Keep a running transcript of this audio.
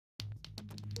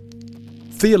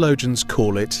Theologians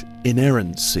call it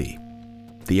inerrancy,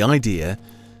 the idea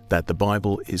that the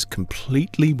Bible is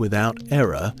completely without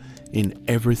error in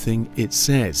everything it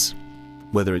says.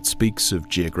 Whether it speaks of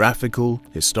geographical,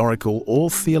 historical, or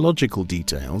theological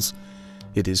details,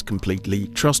 it is completely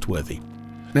trustworthy.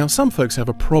 Now, some folks have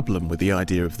a problem with the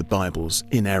idea of the Bible's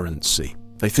inerrancy.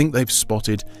 They think they've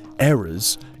spotted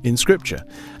errors in Scripture,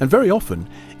 and very often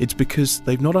it's because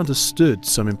they've not understood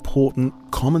some important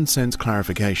common sense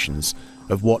clarifications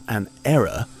of what an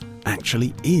error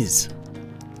actually is.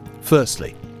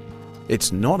 Firstly,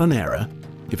 it's not an error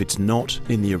if it's not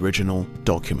in the original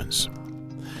documents.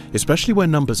 Especially where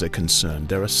numbers are concerned,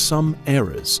 there are some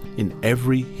errors in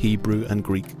every Hebrew and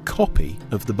Greek copy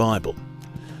of the Bible.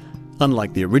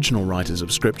 Unlike the original writers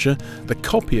of Scripture, the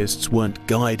copyists weren't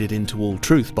guided into all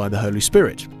truth by the Holy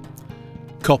Spirit.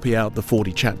 Copy out the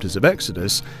 40 chapters of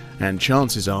Exodus, and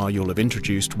chances are you'll have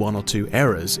introduced one or two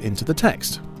errors into the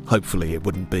text. Hopefully it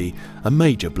wouldn't be a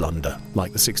major blunder,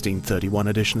 like the 1631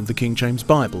 edition of the King James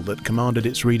Bible that commanded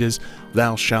its readers,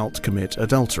 "Thou shalt commit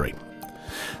adultery."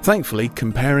 Thankfully,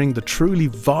 comparing the truly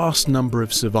vast number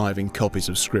of surviving copies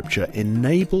of Scripture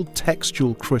enabled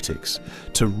textual critics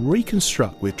to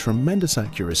reconstruct with tremendous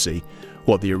accuracy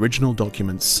what the original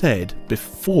documents said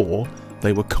before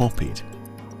they were copied.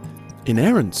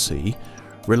 Inerrancy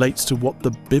relates to what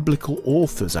the biblical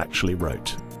authors actually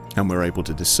wrote, and we're able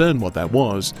to discern what that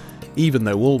was, even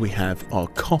though all we have are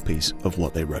copies of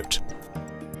what they wrote.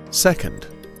 Second,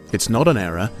 it's not an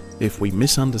error if we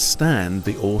misunderstand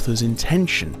the author's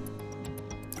intention.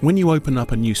 When you open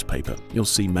up a newspaper, you'll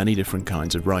see many different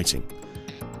kinds of writing.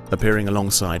 Appearing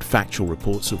alongside factual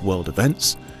reports of world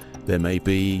events, there may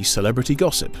be celebrity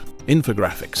gossip,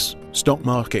 infographics, stock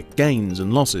market gains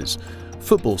and losses,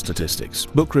 football statistics,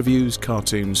 book reviews,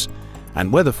 cartoons,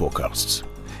 and weather forecasts.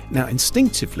 Now,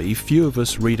 instinctively, few of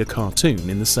us read a cartoon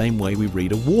in the same way we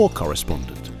read a war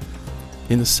correspondent.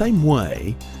 In the same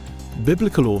way,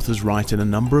 biblical authors write in a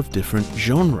number of different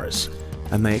genres,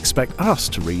 and they expect us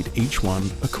to read each one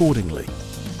accordingly.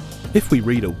 If we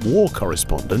read a war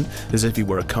correspondent as if he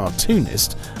were a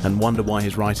cartoonist and wonder why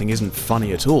his writing isn't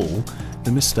funny at all,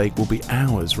 the mistake will be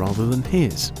ours rather than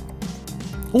his.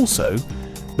 Also,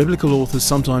 biblical authors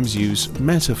sometimes use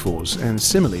metaphors and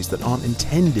similes that aren't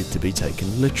intended to be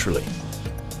taken literally.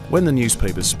 When the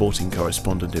newspaper's sporting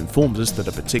correspondent informs us that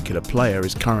a particular player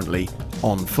is currently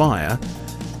on fire,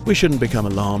 we shouldn't become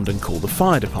alarmed and call the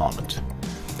fire department.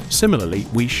 Similarly,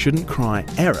 we shouldn't cry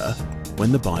error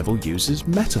when the Bible uses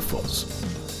metaphors.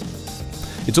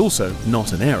 It's also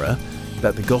not an error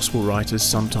that the Gospel writers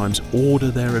sometimes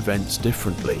order their events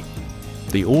differently.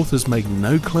 The authors make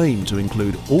no claim to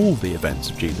include all the events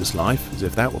of Jesus' life, as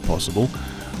if that were possible,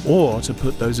 or to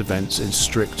put those events in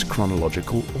strict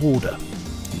chronological order.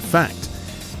 In fact,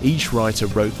 each writer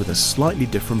wrote with a slightly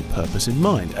different purpose in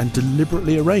mind and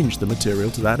deliberately arranged the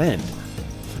material to that end.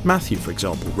 Matthew, for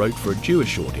example, wrote for a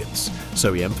Jewish audience,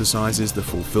 so he emphasizes the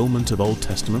fulfillment of Old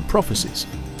Testament prophecies.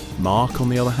 Mark, on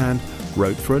the other hand,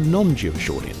 wrote for a non-Jewish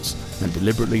audience and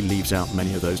deliberately leaves out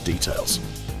many of those details.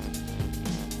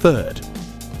 Third,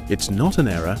 it's not an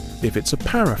error if it's a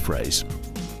paraphrase.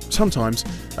 Sometimes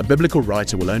a biblical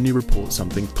writer will only report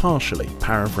something partially,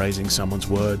 paraphrasing someone's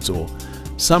words or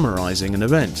summarizing an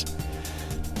event.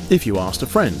 If you asked a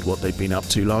friend what they'd been up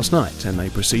to last night and they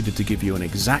proceeded to give you an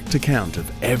exact account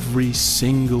of every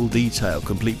single detail,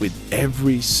 complete with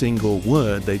every single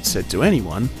word they'd said to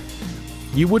anyone,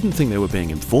 you wouldn't think they were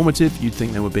being informative, you'd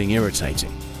think they were being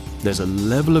irritating. There's a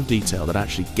level of detail that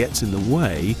actually gets in the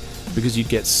way because you'd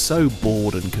get so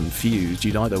bored and confused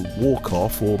you'd either walk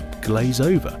off or glaze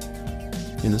over.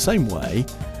 In the same way,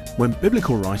 when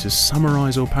biblical writers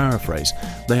summarize or paraphrase,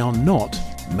 they are not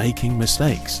making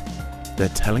mistakes. They're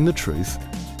telling the truth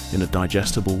in a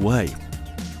digestible way.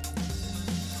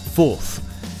 Fourth,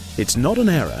 it's not an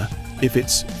error if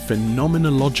it's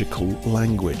phenomenological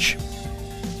language.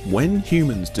 When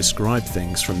humans describe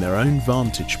things from their own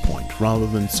vantage point rather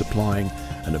than supplying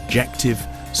an objective,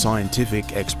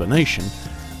 scientific explanation,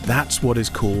 that's what is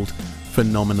called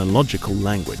phenomenological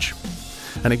language.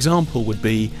 An example would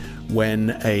be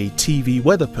when a TV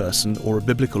weather person or a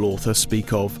biblical author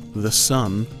speak of the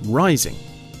sun rising.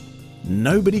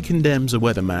 Nobody condemns a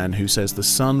weatherman who says the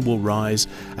sun will rise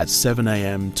at 7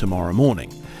 a.m. tomorrow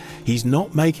morning. He's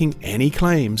not making any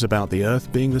claims about the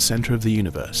Earth being the center of the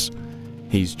universe.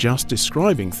 He's just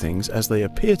describing things as they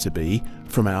appear to be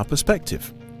from our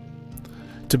perspective.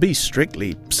 To be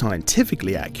strictly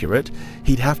scientifically accurate,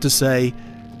 he'd have to say,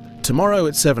 tomorrow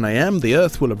at 7 a.m. the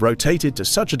Earth will have rotated to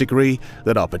such a degree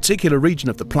that our particular region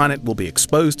of the planet will be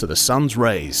exposed to the sun's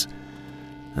rays.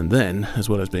 And then, as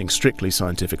well as being strictly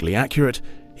scientifically accurate,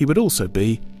 he would also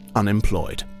be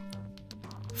unemployed.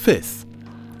 Fifth,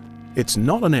 it's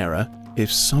not an error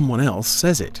if someone else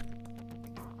says it.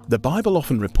 The Bible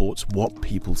often reports what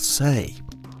people say.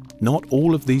 Not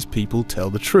all of these people tell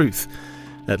the truth,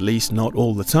 at least not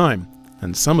all the time,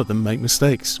 and some of them make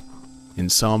mistakes. In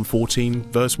Psalm 14,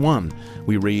 verse 1,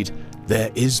 we read,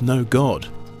 "There is no God."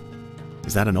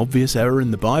 Is that an obvious error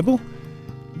in the Bible?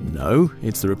 No,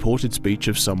 it's the reported speech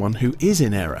of someone who is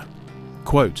in error.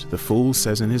 Quote, "The fool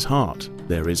says in his heart,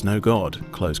 there is no God."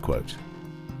 Close quote.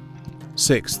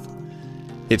 Sixth,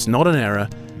 it's not an error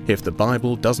if the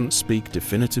Bible doesn't speak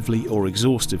definitively or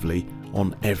exhaustively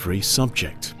on every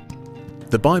subject.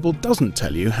 The Bible doesn't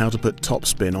tell you how to put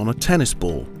topspin on a tennis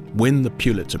ball, win the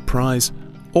Pulitzer Prize,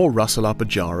 or rustle up a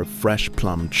jar of fresh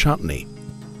plum chutney.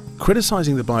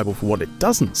 Criticizing the Bible for what it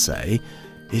doesn't say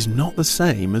is not the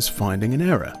same as finding an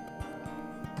error.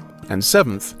 And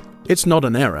seventh, it's not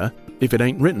an error if it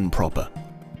ain't written proper.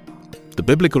 The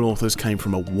biblical authors came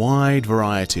from a wide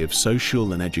variety of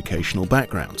social and educational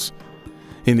backgrounds.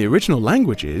 In the original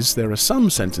languages, there are some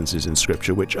sentences in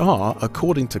Scripture which are,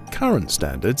 according to current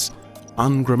standards,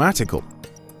 ungrammatical.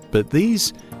 But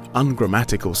these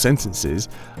ungrammatical sentences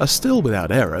are still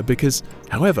without error because,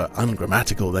 however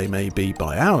ungrammatical they may be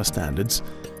by our standards,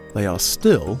 they are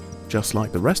still, just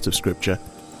like the rest of Scripture,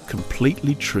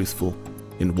 completely truthful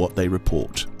in what they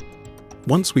report.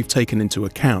 Once we've taken into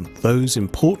account those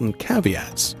important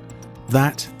caveats,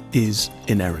 that is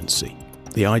inerrancy.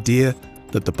 The idea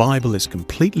that the Bible is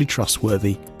completely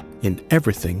trustworthy in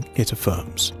everything it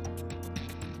affirms.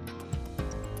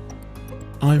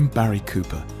 I'm Barry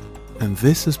Cooper, and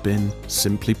this has been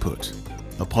Simply Put,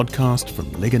 a podcast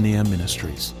from Ligonier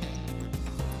Ministries.